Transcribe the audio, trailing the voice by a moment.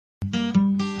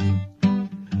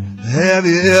Have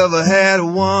you ever had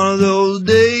one of those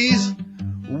days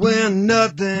when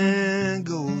nothing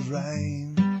goes right?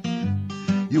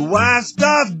 Your wife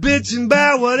starts bitching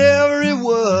about whatever it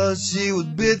was she was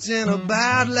bitching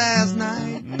about last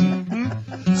night.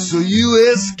 So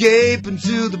you escape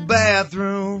into the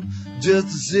bathroom just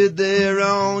to sit there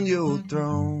on your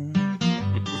throne.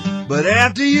 But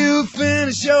after you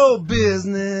finish your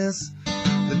business,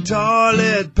 the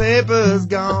toilet paper's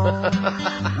gone.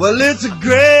 Well, it's a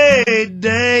great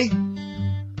day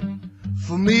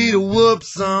for me to whoop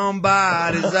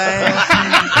somebody's ass.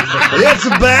 It's a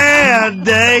bad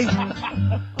day,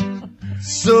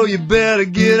 so you better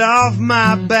get off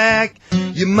my back.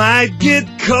 You might get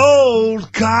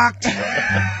cold cocked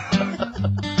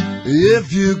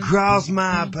if you cross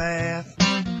my path.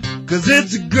 'Cause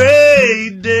it's a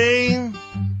great day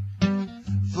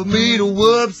for me to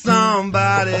whoop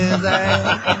somebody's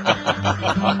ass.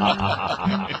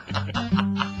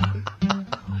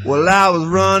 Well, I was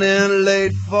running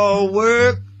late for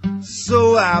work,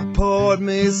 so I poured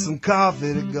me some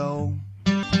coffee to go.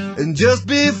 And just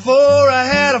before I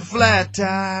had a flat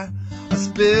tire, I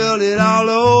spilled it all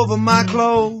over my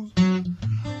clothes.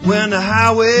 When the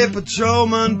highway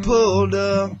patrolman pulled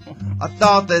up, I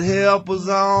thought that help was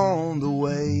on the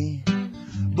way.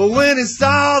 But when he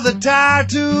saw the tire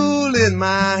tool in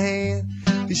my hand,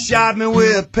 he shot me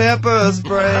with pepper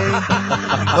spray.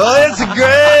 Oh, it's a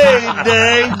great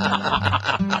day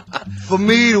for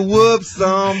me to whoop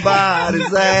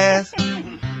somebody's ass.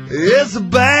 It's a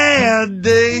bad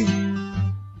day,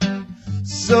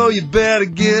 so you better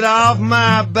get off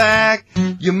my back.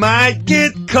 You might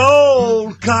get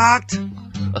cold cocked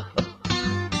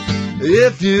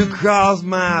if you cross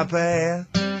my path.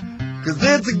 'Cause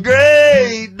it's a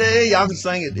great day, y'all can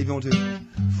sing it if you want to,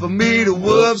 for me to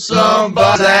whoop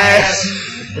somebody's ass.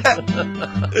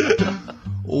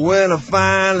 When I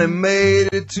finally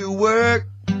made it to work,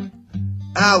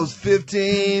 I was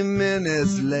 15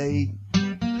 minutes late.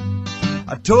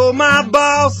 I told my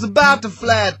boss about the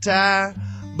flat tire,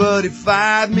 but he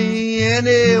fired me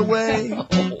anyway.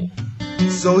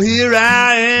 So here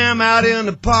I am out in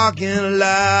the parking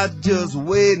lot, just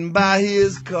waiting by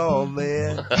his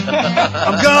Corvette.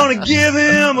 I'm gonna give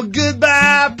him a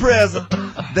goodbye present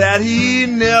that he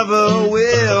never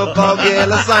will forget.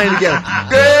 Let's sing together.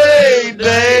 Great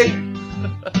day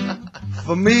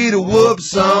for me to whoop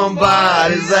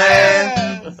somebody's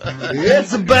ass.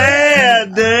 It's a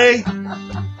bad day,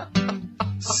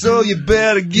 so you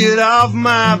better get off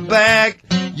my back.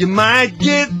 You might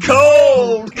get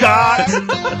cold cocked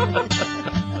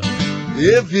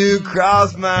if you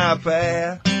cross my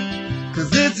path. 'Cause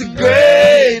it's a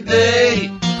great day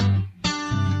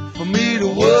for me to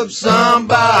whoop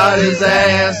somebody's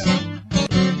ass.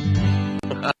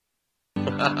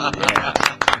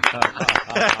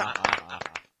 Yeah.